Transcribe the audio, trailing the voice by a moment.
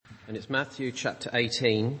and it's Matthew chapter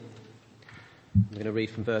 18. I'm going to read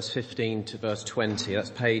from verse 15 to verse 20. That's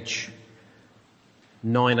page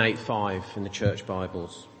 985 in the church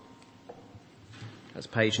Bibles. That's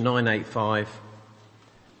page 985,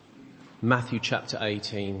 Matthew chapter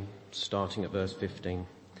 18, starting at verse 15.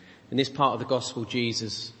 In this part of the gospel,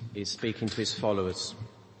 Jesus is speaking to his followers.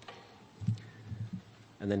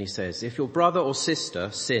 And then he says, if your brother or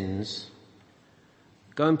sister sins,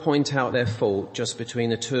 go and point out their fault just between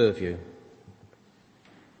the two of you.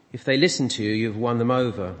 If they listen to you, you've won them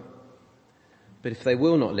over. But if they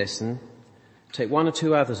will not listen, take one or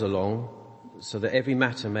two others along, so that every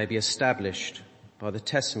matter may be established by the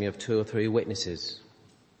testimony of 2 or 3 witnesses.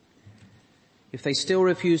 If they still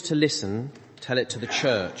refuse to listen, tell it to the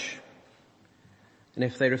church. And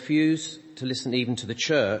if they refuse to listen even to the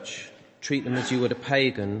church, treat them as you would a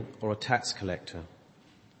pagan or a tax collector.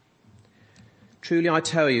 Truly I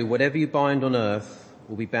tell you, whatever you bind on earth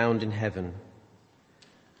will be bound in heaven,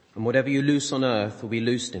 and whatever you loose on earth will be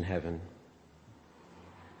loosed in heaven.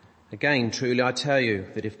 Again, truly I tell you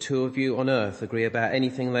that if 2 of you on earth agree about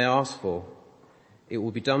anything they ask for, it will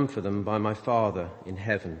be done for them by my Father in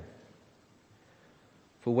heaven.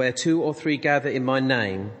 For where 2 or 3 gather in my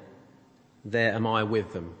name, there am I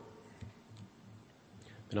with them.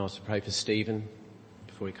 I've been asked to pray for Stephen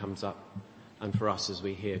before he comes up, and for us as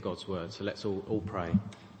we hear God's word. So let's all pray.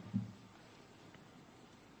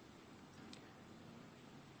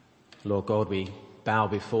 Lord God, we bow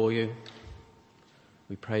before you.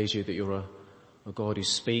 We praise you that you're a God who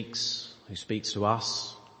speaks to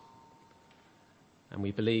us. And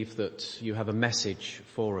we believe that you have a message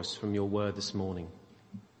for us from your word this morning.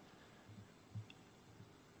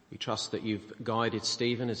 We trust that you've guided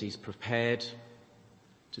Stephen as he's prepared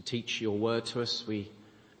to teach your word to us. We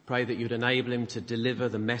pray that you'd enable him to deliver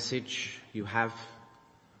the message you have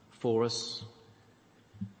for us.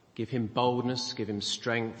 Give him boldness, give him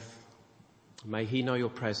strength. May he know your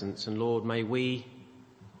presence, and Lord, may we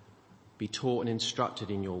be taught and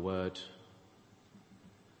instructed in your word,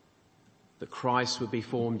 that Christ would be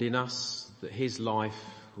formed in us, that his life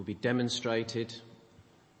will be demonstrated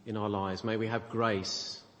in our lives. May we have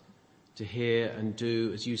grace to hear and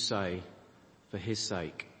do as you say for his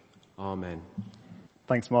sake. Amen.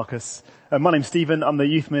 Thanks, Marcus. My name's Stephen. I'm the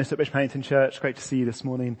youth minister at Bishop Hannington Church. Great to see you this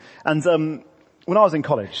morning. And when I was in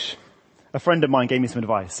college, a friend of mine gave me some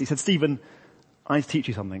advice. He said, Stephen, I need to teach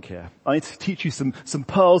you something here. I need to teach you some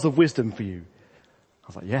pearls of wisdom for you. I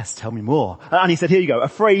was like, yes, tell me more. And he said, here you go, a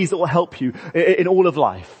phrase that will help you in all of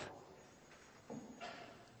life.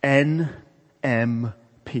 NMP.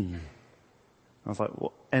 I was like,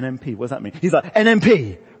 what? NMP? What does that mean? He's like,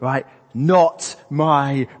 NMP, right? Not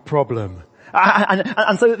my problem.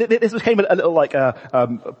 And so this became a little like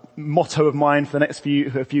motto of mine for the next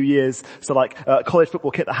few years. So like college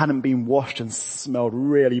football kit that hadn't been washed and smelled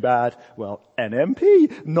really bad. Well,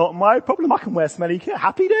 NMP, not my problem. I can wear smelly kit.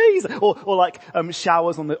 Happy days. Or like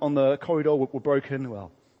showers on the corridor were broken.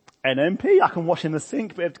 Well, NMP, I can wash in the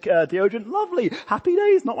sink with deodorant. Lovely. Happy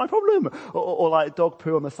days, not my problem. Or like dog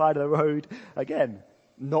poo on the side of the road. Again,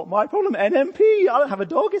 not my problem. NMP, I don't have a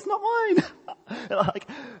dog. It's not mine.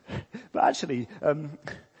 But actually,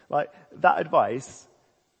 like that advice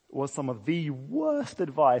was some of the worst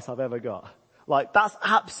advice I've ever got. Like that's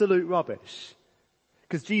absolute rubbish.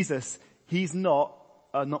 Because Jesus, he's not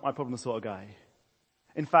my problem sort of guy.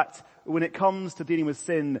 In fact, when it comes to dealing with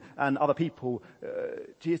sin and other people,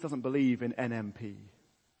 Jesus doesn't believe in NMP.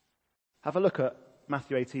 Have a look at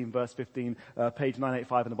Matthew 18 verse 15, page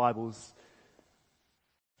 985 in the Bibles.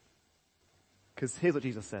 Because here's what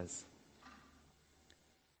Jesus says.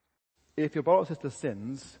 If your brother or sister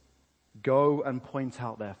sins, go and point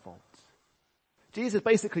out their fault. Jesus is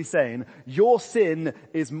basically saying, your sin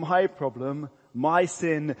is my problem, my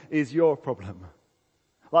sin is your problem.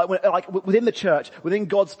 Like within the church, within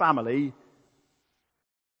God's family,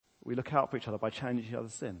 we look out for each other by challenging each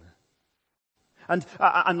other's sin. And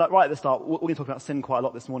like right at the start, we're going to talk about sin quite a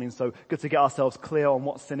lot this morning, so good to get ourselves clear on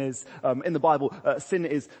what sin is. In the Bible, sin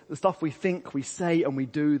is the stuff we think, we say, and we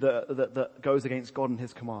do that goes against God and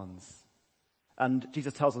his commands. And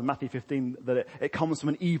Jesus tells us in Matthew 15 that it comes from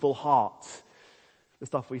an evil heart. The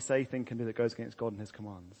stuff we say, think, and do that goes against God and his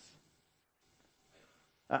commands.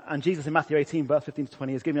 And Jesus in Matthew 18, verse 15 to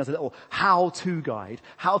 20 is giving us a little how-to guide,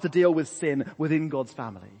 how to deal with sin within God's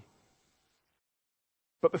family.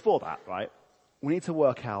 But before that, right, we need to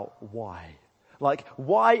work out why. Like,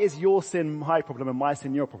 why is your sin my problem and my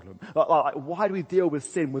sin your problem? Like, why do we deal with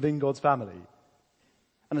sin within God's family?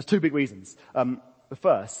 And there's 2 big reasons. The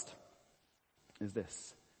first is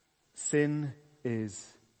this. Sin is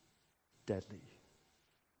deadly.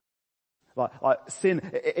 Like sin,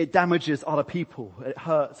 it damages other people. It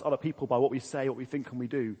hurts other people by what we say, what we think, and we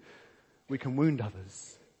do. We can wound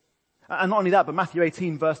others. And not only that, but Matthew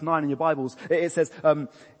 18 verse 9 in your Bibles, it says,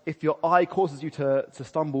 if your eye causes you to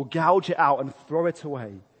stumble, gouge it out and throw it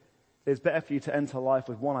away. It's better for you to enter life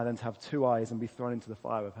with one eye than to have two eyes and be thrown into the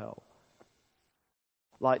fire of hell.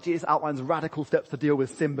 Like Jesus outlines radical steps to deal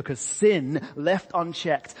with sin, because sin, left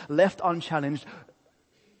unchecked, left unchallenged,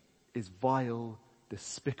 is vile,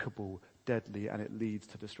 despicable, deadly, and it leads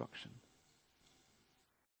to destruction.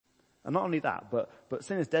 And not only that, but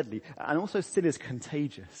sin is deadly, and also sin is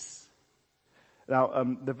contagious. Now,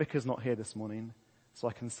 the vicar's not here this morning, so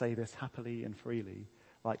I can say this happily and freely.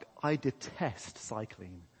 Like, I detest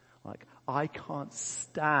cycling. Like, I can't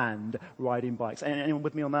stand riding bikes. Anyone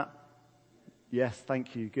with me on that? Yes,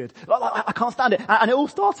 thank you, good. I can't stand it. And it all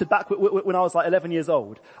started back when I was like 11 years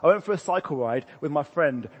old. I went for a cycle ride with my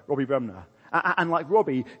friend, Robbie Bremner. And like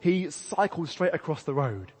Robbie, he cycled straight across the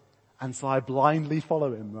road. And so I blindly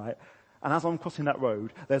follow him, right? And as I'm crossing that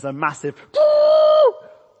road, there's a massive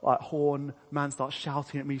like horn. Man starts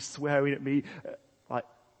shouting at me, swearing at me, like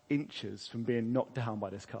inches from being knocked down by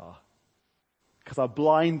this car. Because I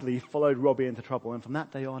blindly followed Robbie into trouble. And from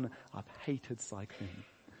that day on, I've hated cycling.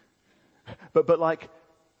 But like,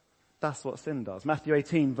 that's what sin does. Matthew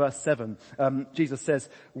 18 verse 7, Jesus says,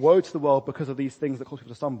 woe to the world because of these things that cause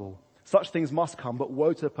people to stumble. Such things must come, but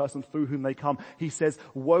woe to the person through whom they come. He says,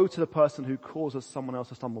 woe to the person who causes someone else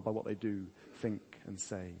to stumble by what they do, think, and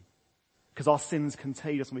say. Because our sin's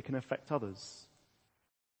contagious and we can affect others.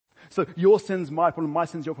 So your sin's my problem, my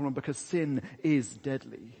sin's your problem, because sin is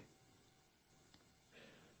deadly.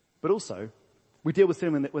 But also, we deal with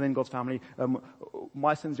sin within God's family.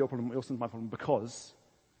 My sin's your problem, your sin's my problem, because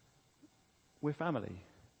we're family.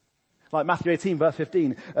 Like Matthew 18 verse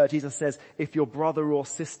 15, Jesus says, if your brother or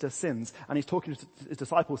sister sins, and he's talking to his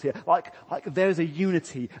disciples here, like there's a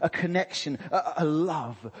unity, a connection, a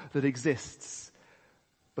love that exists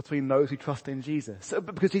between those who trust in Jesus.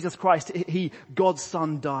 Because Jesus Christ, God's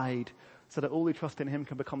Son, died so that all who trust in him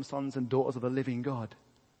can become sons and daughters of the living God.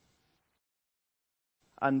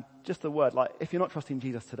 And just a word, like, if you're not trusting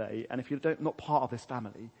Jesus today, and if you're not part of this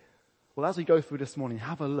family, well, as we go through this morning,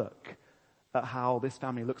 have a look at how this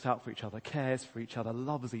family looks out for each other, cares for each other,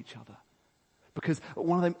 loves each other. Because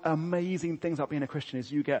one of the amazing things about being a Christian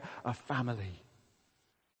is you get a family.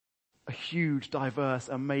 A huge, diverse,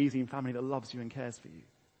 amazing family that loves you and cares for you.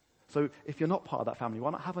 So if you're not part of that family,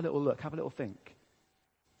 why not have a little look, have a little think?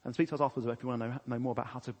 And speak to us afterwards if you want to know more about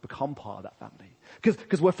how to become part of that family.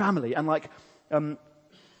 Because we're family, and like,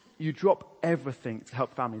 you drop everything to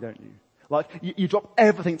help family, don't you? Like, you drop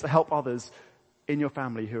everything to help others in your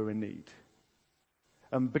family who are in need.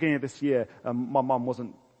 Beginning of this year, my mum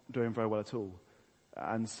wasn't doing very well at all.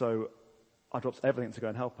 And so I dropped everything to go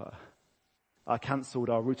and help her. I cancelled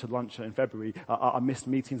our routed lunch in February. I missed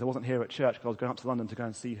meetings. I wasn't here at church because I was going up to London to go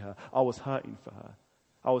and see her. I was hurting for her.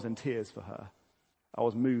 I was in tears for her. I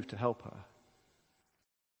was moved to help her.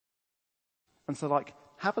 And so like,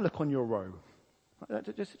 have a look on your row.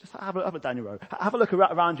 Just have a down your row. Have a look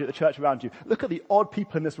around you at the church around you. Look at the odd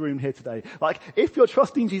people in this room here today. Like, if you're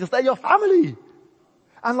trusting Jesus, they're your family.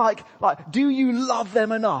 And like, do you love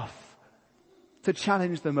them enough to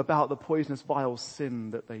challenge them about the poisonous, vile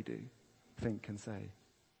sin that they do, think, and say?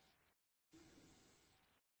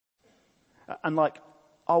 And like,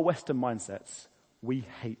 our Western mindsets, we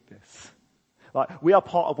hate this. Like, we are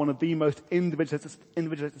part of one of the most individualistic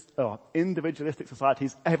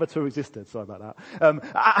societies ever to have existed. Sorry about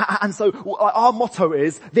that. And so our motto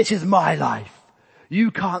is, this is my life.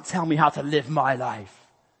 You can't tell me how to live my life.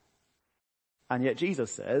 And yet Jesus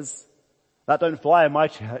says, that don't fly in my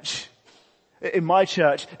church. In my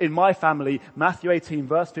church, in my family, Matthew 18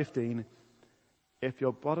 verse 15, if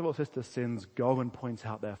your brother or sister sins, go and point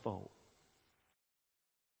out their fault.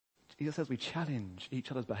 Jesus says we challenge each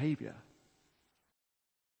other's behavior.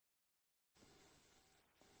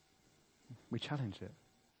 We challenge it.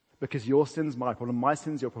 Because your sin's my problem, my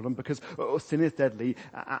sin's your problem, because sin is deadly,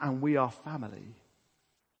 and we are family.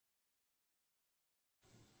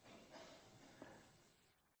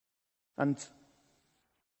 And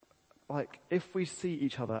like, if we see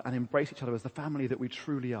each other and embrace each other as the family that we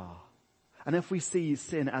truly are, and if we see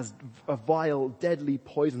sin as a vile, deadly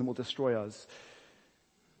poison that will destroy us,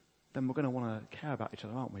 then we're going to want to care about each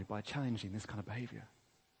other, aren't we, by challenging this kind of behavior.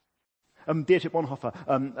 Dietrich Bonhoeffer,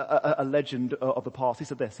 a legend of the past, he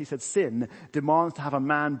said this. He said, sin demands to have a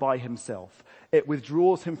man by himself. It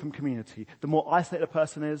withdraws him from community. The more isolated a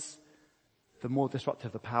person is, the more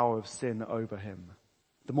disruptive the power of sin over him.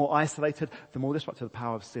 The more isolated, the more disruptive the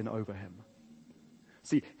power of sin over him.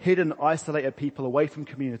 See, hidden, isolated people away from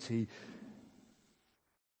community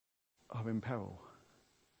are in peril.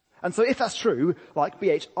 And so if that's true, like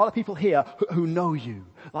BH, are there people here who know you,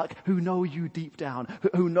 like who know you deep down,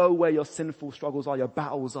 who know where your sinful struggles are, your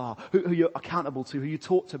battles are, who you're accountable to, who you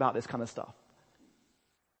talk to about this kind of stuff?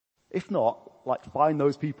 If not, like find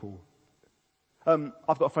those people. I've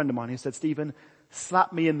got a friend of mine who said, Stephen,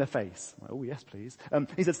 slap me in the face. I'm like, oh yes, please.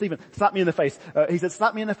 He said, Stephen, slap me in the face. He said,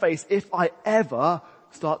 slap me in the face if I ever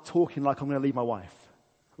start talking like I'm going to leave my wife.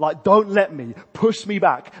 Like, don't let me, push me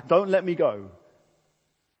back, don't let me go.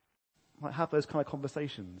 Like, have those kind of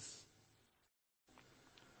conversations.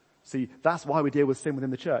 See, that's why we deal with sin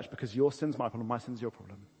within the church, because your sin's my problem, my sin's your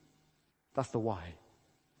problem. That's the why.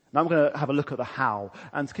 Now I'm going to have a look at the how.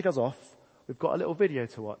 And to kick us off, we've got a little video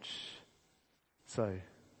to watch. So,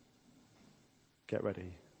 get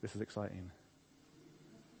ready. This is exciting.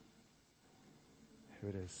 Here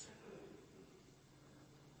it is.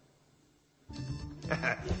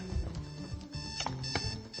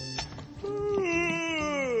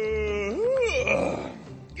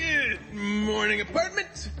 Good morning,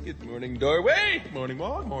 apartment. Good morning, doorway. Good morning,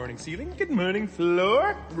 wall. Morning, ceiling. Good morning,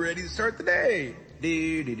 floor. Ready to start the day.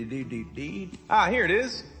 Here it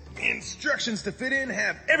is. Instructions to fit in,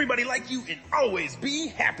 have everybody like you, and always be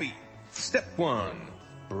happy. Step 1,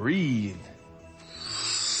 breathe.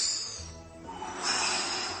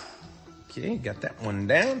 Okay, got that one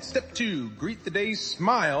down. Step 2, greet the day,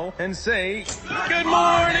 smile, and say, Good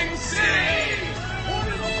morning, city!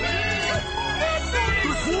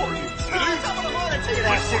 Good morning,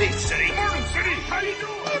 city! Morning, city! How you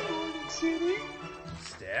doing? Morning, city!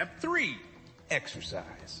 Step 3,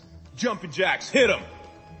 exercise. Jumping jacks, hit 'em.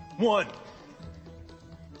 1,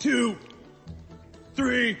 2,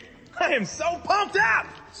 3. I am so pumped up!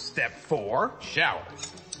 Step 4, shower.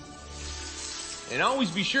 And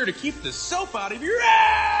always be sure to keep the soap out of your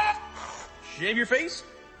ass! Shave your face,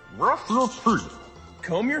 brush your teeth,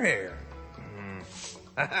 comb your hair.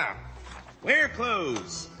 Wear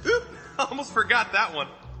clothes. Oop, almost forgot that one.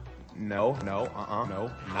 No,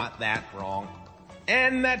 not that, wrong.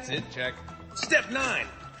 And that's it, check. Step 9,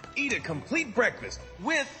 eat a complete breakfast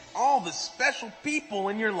with all the special people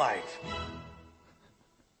in your life.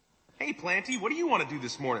 Hey, Planty, what do you want to do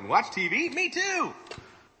this morning? Watch TV? Me too!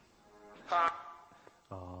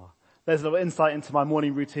 There's a little insight into my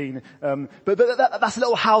morning routine. But that's a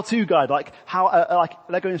little how-to guide, like like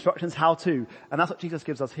Lego instructions, how-to. And that's what Jesus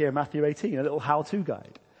gives us here in Matthew 18, a little how-to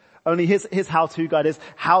guide. Only his how-to guide is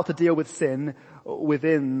how to deal with sin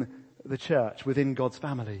within the church, within God's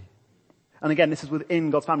family. And again, this is within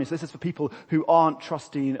God's family. So this is for people who aren't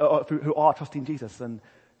trusting, who are trusting Jesus and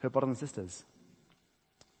who are brothers and sisters.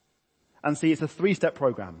 And see, it's a 3-step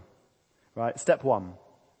program, right? Step 1,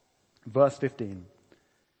 verse 15.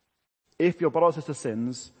 If your brother or sister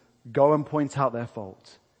sins, go and point out their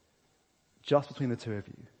fault, just between the two of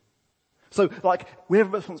you. So, like, we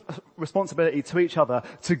have a responsibility to each other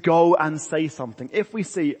to go and say something. If we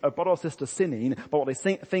see a brother or sister sinning by what they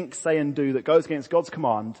think, say, and do that goes against God's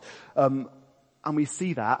command, and we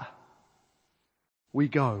see that, we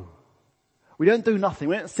go. We don't do nothing.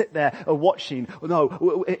 We don't sit there watching.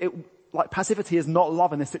 No, like passivity is not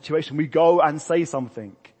love in this situation. We go and say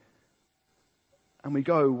something. And we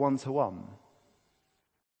go one-to-one.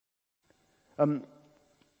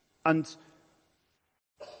 And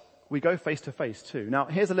we go face-to-face too. Now,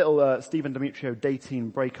 here's a little Stephen Demetrio dating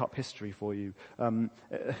breakup history for you.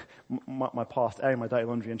 My past, airing my dirty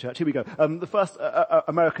laundry in church. Here we go. The first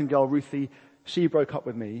American girl, Ruthie, she broke up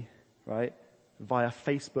with me, right, via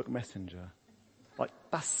Facebook Messenger. Like,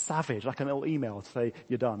 that's savage, like a little email to say,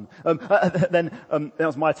 you're done. Then it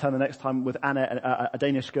was my turn the next time with Anna, a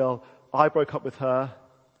Danish girl. I broke up with her.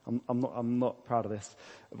 I'm not proud of this.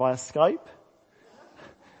 Via Skype.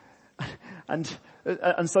 And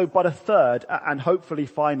so by the third and hopefully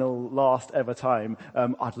final last ever time,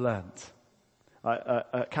 I'd learnt.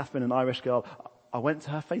 Catherine, an Irish girl, I went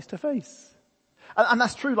to her face to face. And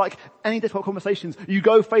that's true, like any difficult conversations, you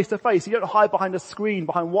go face to face. You don't hide behind a screen,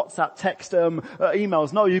 behind WhatsApp, text,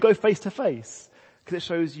 emails. No, you go face to face. Because it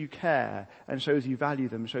shows you care and shows you value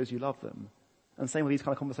them, shows you love them. And same with these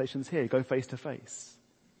kind of conversations here, go face to face.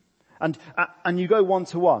 And you go one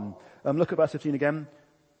to one. Look at verse 15 again.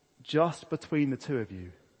 Just between the two of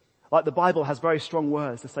you. Like the Bible has very strong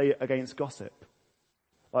words to say against gossip.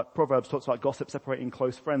 Like Proverbs talks about gossip separating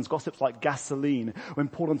close friends. Gossip's like gasoline. When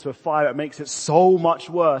poured onto a fire, it makes it so much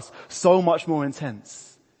worse, so much more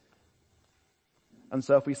intense. And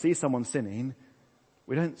so if we see someone sinning,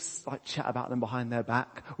 we don't like chat about them behind their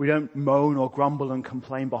back. We don't moan or grumble and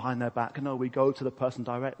complain behind their back. No, we go to the person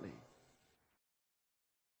directly.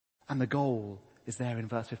 And the goal is there in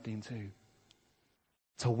verse 15 too.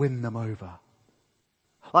 To win them over.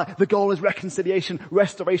 Like the goal is reconciliation,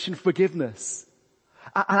 restoration, forgiveness.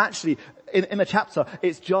 And actually, in the chapter,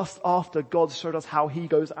 it's just after God showed us how he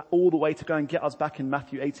goes all the way to go and get us back in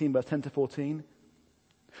Matthew 18 verse 10 to 14.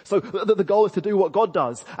 So the goal is to do what God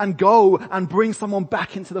does and go and bring someone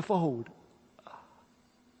back into the fold.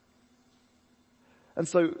 And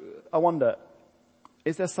so I wonder,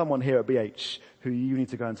 is there someone here at BH who you need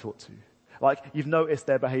to go and talk to? Like you've noticed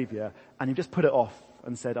their behavior and you've just put it off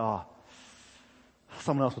and said,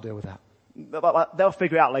 someone else will deal with that. They'll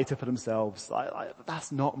figure it out later for themselves.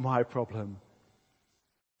 That's not my problem.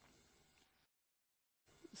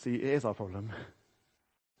 See, it is our problem.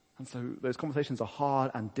 And so those conversations are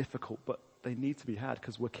hard and difficult, but they need to be had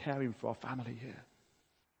because we're caring for our family here.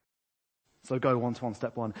 So go one-to-one,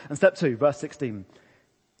 step 1. And step 2, verse 16.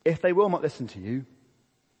 If they will not listen to you,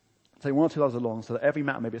 take 1 or 2 others along so that every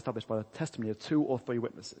matter may be established by the testimony of 2 or 3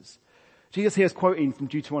 witnesses. Jesus here is quoting from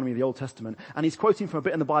Deuteronomy, the Old Testament, and he's quoting from a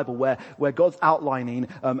bit in the Bible where God's outlining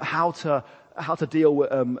how to deal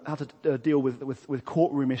with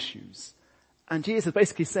courtroom issues. And Jesus is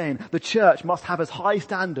basically saying the church must have as high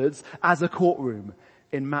standards as a courtroom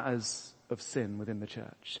in matters of sin within the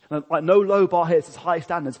church. Like no low bar here, it's high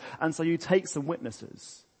standards. And so you take some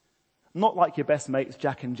witnesses, not like your best mates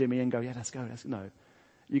Jack and Jimmy, and go, yeah, let's go. No,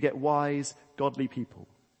 you get wise, godly people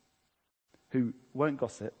who won't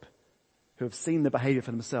gossip, who have seen the behavior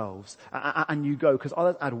for themselves, and you go, because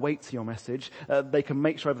others add weight to your message. They can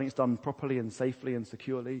make sure everything's done properly and safely and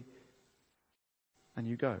securely. And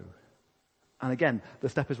you go. And again, the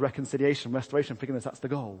step is reconciliation, restoration, forgiveness. That's the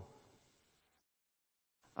goal.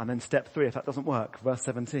 And then step 3, if that doesn't work, verse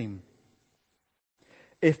 17.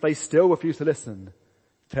 If they still refuse to listen,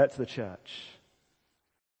 tell it to the church.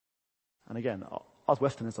 And again, us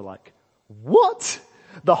Westerners are like, what?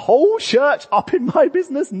 The whole church up in my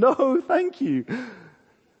business? No, thank you.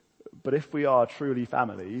 But if we are truly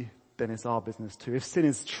family, then it's our business too. If sin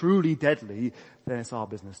is truly deadly, then it's our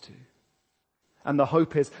business too. And the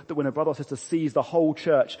hope is that when a brother or sister sees the whole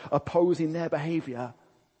church opposing their behavior,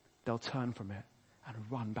 they'll turn from it and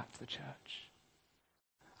run back to the church.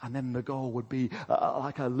 And then the goal would be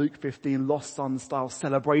like a Luke 15 lost son style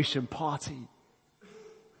celebration party.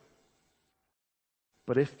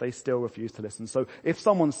 But if they still refuse to listen, so if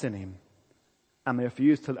someone's sinning and they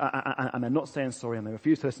refuse to, and they're not saying sorry and they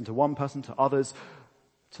refuse to listen to one person, to others,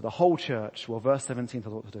 to the whole church, well, verse 17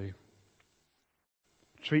 tells what to do.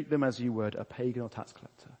 Treat them as you would a pagan or tax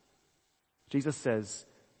collector. Jesus says,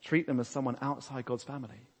 treat them as someone outside God's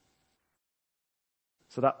family.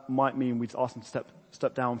 So that might mean we'd ask them to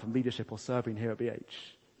step down from leadership or serving here at BH.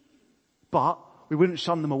 But we wouldn't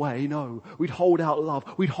shun them away, no. We'd hold out love,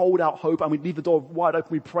 we'd hold out hope, and we'd leave the door wide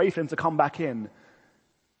open. We'd pray for them to come back in.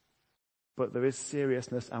 But there is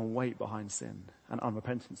seriousness and weight behind sin and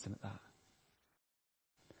unrepentance in that.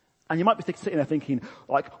 And you might be sitting there thinking,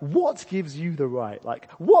 like, what gives you the right? Like,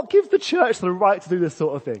 what gives the church the right to do this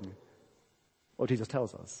sort of thing? Well, Jesus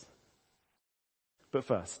tells us. But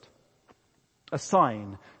first, a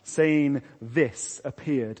sign saying this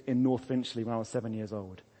appeared in North Finchley when I was 7 years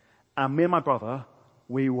old. And me and my brother,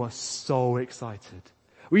 we were so excited.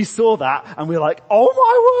 We saw that and we were like, oh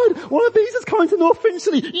my word, one of these is coming to North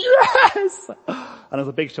Finchley. Yes! And there's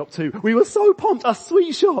a big shop too. We were so pumped, a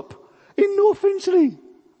sweet shop in North Finchley.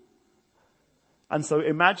 And so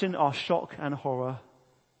imagine our shock and horror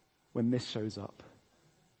when this shows up.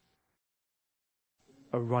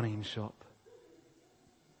 A running shop.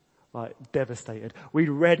 Like, devastated. We'd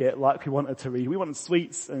read it like we wanted to read. We wanted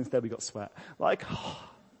sweets and instead we got sweat. Like,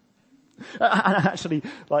 and actually,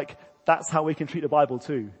 like, that's how we can treat the Bible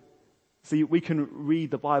too. See, we can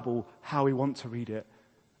read the Bible how we want to read it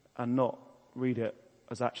and not read it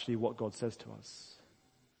as actually what God says to us.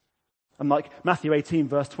 And like Matthew 18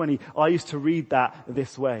 verse 20, I used to read that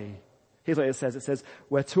this way. Here's what it says. It says,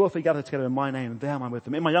 where 2 or 3 gather together in my name, there am I with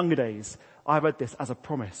them. In my younger days, I read this as a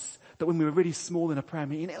promise that when we were really small in a prayer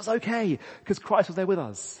meeting, it was okay because Christ was there with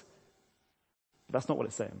us. But that's not what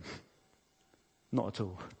it's saying. Not at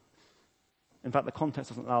all. In fact, the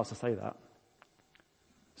context doesn't allow us to say that.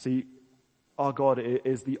 See, our God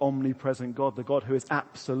is the omnipresent God, the God who is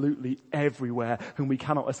absolutely everywhere, whom we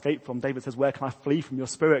cannot escape from. David says, where can I flee from your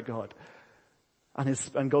spirit, God?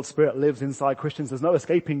 And God's spirit lives inside Christians. There's no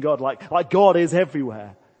escaping God. Like God is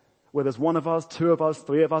everywhere. Where there's 1 of us, 2 of us,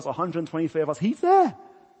 3 of us, 123 of us, He's there.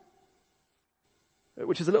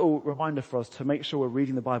 Which is a little reminder for us to make sure we're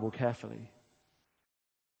reading the Bible carefully.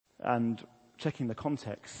 And checking the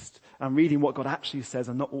context. And reading what God actually says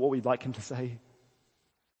and not what we'd like Him to say.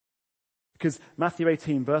 Because Matthew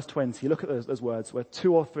 18 verse 20, look at those words, where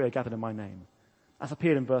 2 or 3 are gathered in my name. That's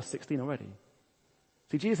appeared in verse 16 already.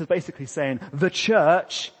 See, Jesus is basically saying, the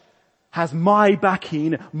church has my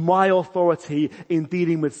backing, my authority in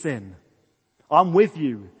dealing with sin. I'm with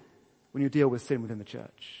you when you deal with sin within the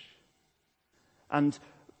church. And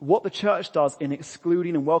what the church does in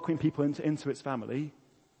excluding and welcoming people into its family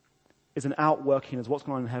is an outworking as what's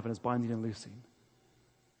going on in heaven is binding and loosing.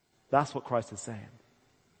 That's what Christ is saying.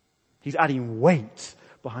 He's adding weight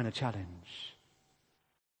behind a challenge.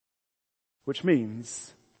 Which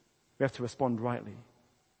means we have to respond rightly.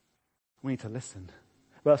 We need to listen.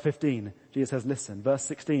 Verse 15, Jesus says, listen. Verse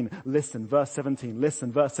 16, listen. Verse 17,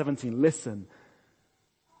 listen. Verse 17, listen.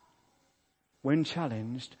 When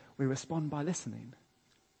challenged, we respond by listening.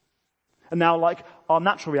 And now, our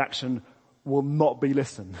natural reaction will not be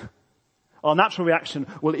listen. Our natural reaction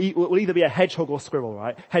will either be a hedgehog or squirrel,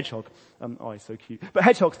 right? Hedgehog. Oh, he's so cute. But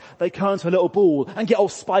hedgehogs, they turn into a little ball and get all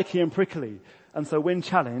spiky and prickly. And so when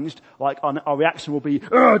challenged, our reaction will be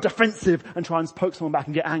defensive and try and poke someone back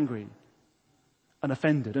and get angry and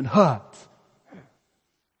offended and hurt.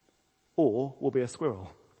 Or we'll be a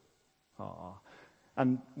squirrel.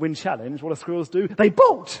 And when challenged, what do squirrels do? They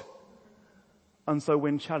bolt! And so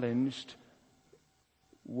when challenged,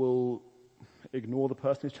 we'll ignore the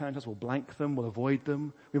person who's challenged us, we'll blank them, we'll avoid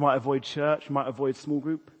them. We might avoid church, we might avoid small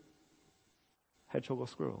group. Hedgehog or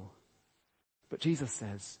squirrel. But Jesus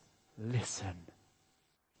says, listen.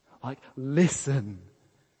 Listen.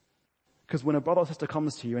 Because when a brother or sister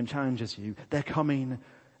comes to you and challenges you, they're coming,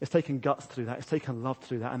 it's taking guts to do that, it's taking love to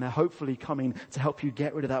do that, and they're hopefully coming to help you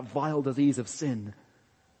get rid of that vile disease of sin.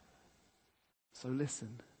 So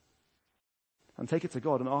listen. And take it to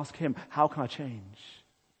God and ask Him, how can I change?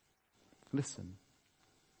 Listen.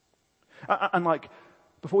 And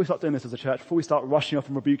before we start doing this as a church, before we start rushing off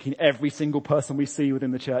and rebuking every single person we see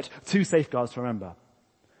within the church, 2 safeguards to remember.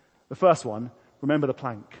 The first one, remember the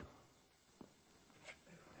plank.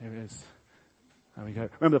 Here it is. There we go.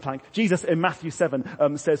 Remember the plank. Jesus in Matthew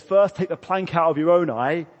 7 says, first take the plank out of your own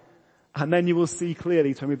eye, and then you will see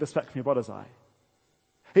clearly to remove the speck from your brother's eye.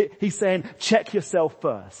 He's saying, check yourself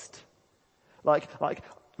first.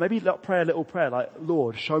 Maybe pray a little prayer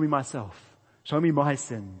Lord, show me myself. Show me my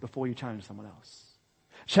sin before you challenge someone else.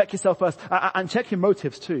 Check yourself first and check your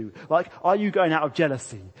motives too. Are you going out of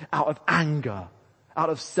jealousy, out of anger, out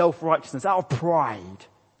of self-righteousness, out of pride?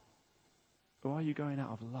 Or are you going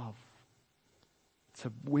out of love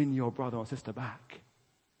to win your brother or sister back?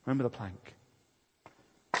 Remember the plank.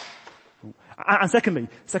 And secondly,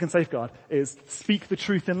 second safeguard is speak the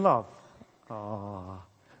truth in love.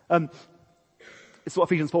 It's what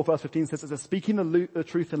Ephesians 4 verse 15 says. It says, speaking the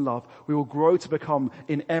truth in love, we will grow to become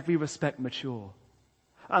in every respect mature.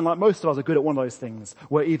 And most of us are good at one of those things.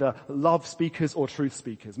 We're either love speakers or truth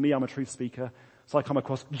speakers. Me, I'm a truth speaker. So I come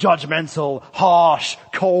across judgmental, harsh,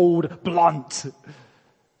 cold, blunt.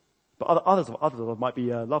 But others of us might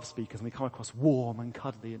be love speakers and we come across warm and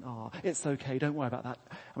cuddly and it's okay, don't worry about that.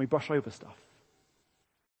 And we brush over stuff.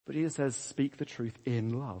 But Jesus says, speak the truth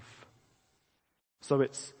in love. So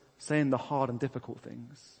it's saying the hard and difficult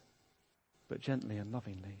things, but gently and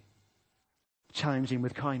lovingly. Challenging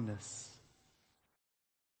with kindness.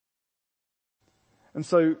 And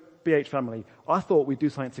so, BH family, I thought we'd do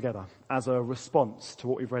something together as a response to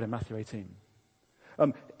what we've read in Matthew 18.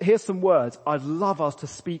 Here's some words I'd love us to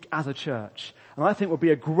speak as a church, and I think would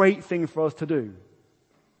be a great thing for us to do.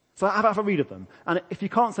 So have a read of them. And if you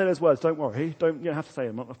can't say those words, don't worry. You don't have to say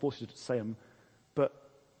them. I'm not going to force you to say them. But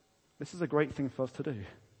this is a great thing for us to do.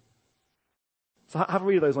 So have a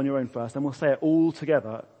read of those on your own first, and we'll say it all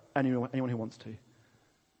together, anyone who wants to.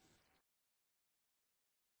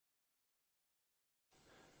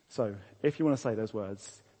 So, if you want to say those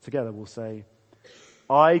words, together we'll say,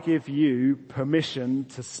 I give you permission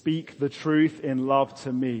to speak the truth in love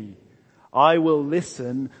to me. I will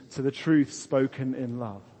listen to the truth spoken in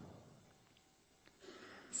love.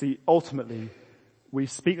 See, ultimately, we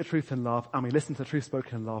speak the truth in love and we listen to the truth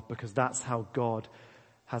spoken in love because that's how God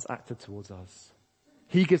has acted towards us.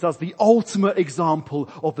 He gives us the ultimate example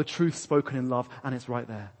of the truth spoken in love, and it's right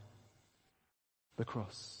there. The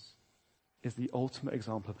cross is the ultimate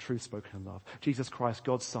example of truth spoken in love. Jesus Christ,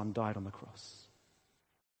 God's Son, died on the cross.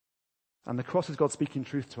 And the cross is God speaking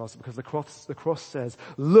truth to us because the cross says,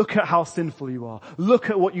 look at how sinful you are. Look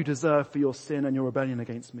at what you deserve for your sin and your rebellion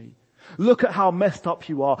against me. Look at how messed up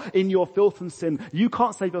you are in your filth and sin. You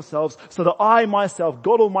can't save yourselves, so that I myself,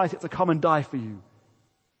 God Almighty, have to come and die for you.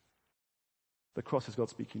 The cross is God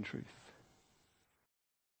speaking truth.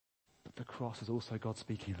 But the cross is also God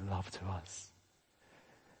speaking love to us.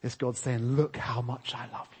 It's God saying, look how much I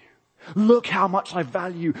love you. Look how much I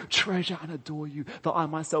value, treasure and adore you, that I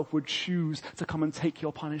myself would choose to come and take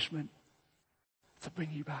your punishment, to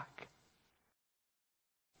bring you back.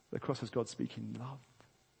 The cross is God speaking love.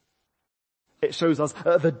 It shows us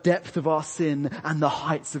the depth of our sin and the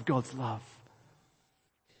heights of God's love.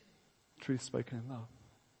 Truth spoken in love.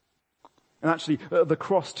 And actually, the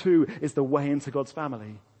cross too is the way into God's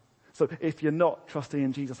family. So if you're not trusting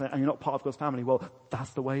in Jesus and you're not part of God's family, well,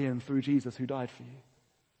 that's the way in through Jesus who died for you.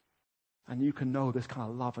 And you can know this kind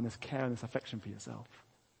of love and this care and this affection for yourself.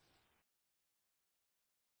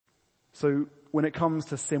 So when it comes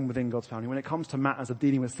to sin within God's family, when it comes to matters of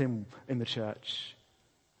dealing with sin in the church,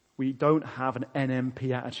 we don't have an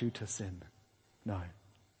NMP attitude to sin. No.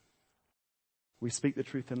 We speak the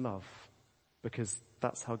truth in love because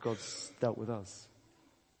that's how God's dealt with us.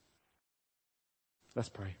 Let's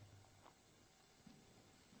pray.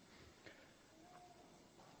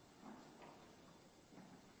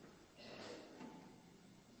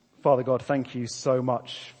 Father God, thank you so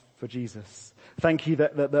much for Jesus. Thank you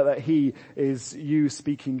that he is you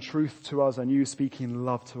speaking truth to us and you speaking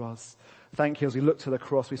love to us. Thank you as we look to the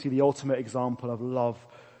cross, we see the ultimate example of love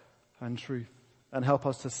and truth. And help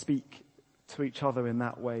us to speak to each other in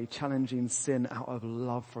that way, challenging sin out of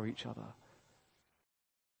love for each other.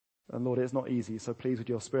 And Lord, it's not easy, so please with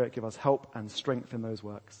your Spirit give us help and strength in those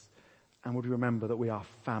works. And would we remember that we are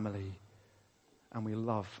family and we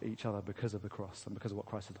love each other because of the cross and because of what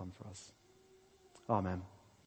Christ has done for us. Amen.